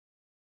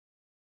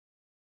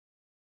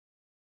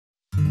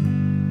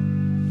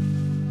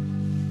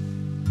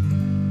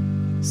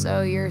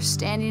So you're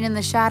standing in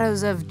the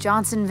shadows of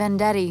Johnson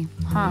Vendetti,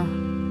 huh?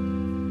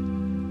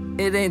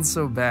 It ain't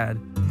so bad.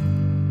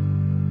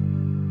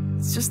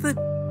 It's just that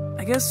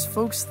I guess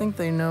folks think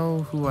they know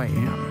who I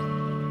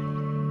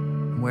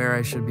am, where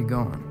I should be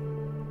going.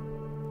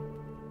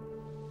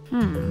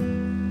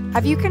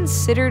 Have you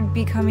considered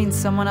becoming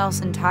someone else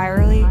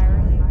entirely?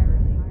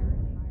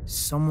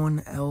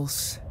 Someone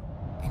else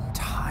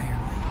entirely.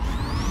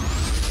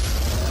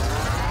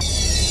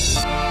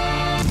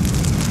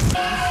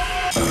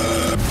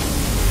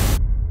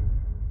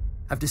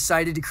 I've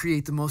decided to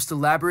create the most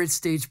elaborate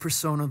stage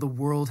persona the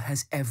world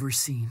has ever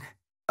seen.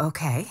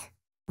 Okay.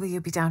 Will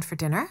you be down for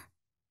dinner?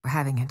 We're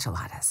having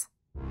enchiladas.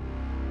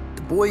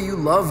 The boy you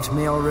loved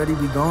may already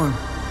be gone.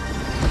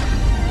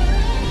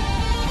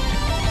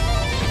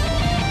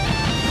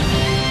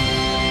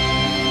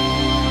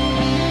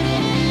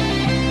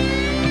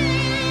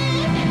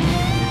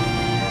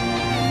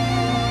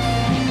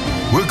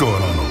 We're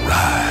going on a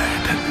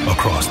ride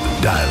across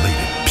the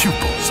dilated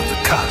pupils of the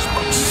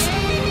cosmos.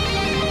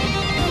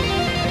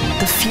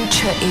 The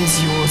future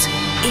is yours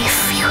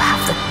if you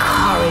have the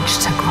courage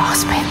to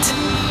grasp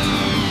it.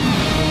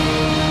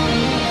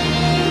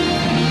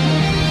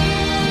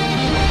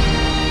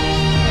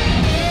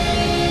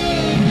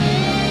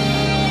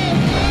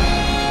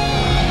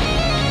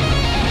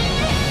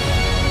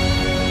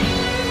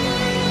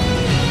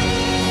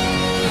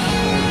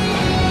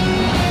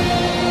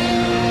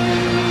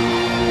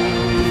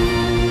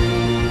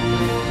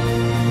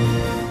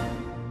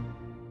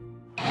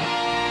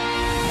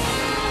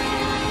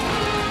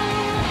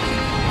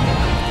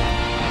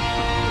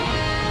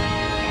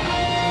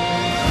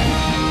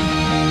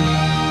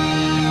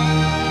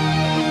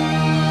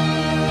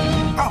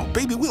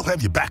 Baby, we'll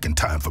have you back in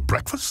time for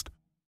breakfast.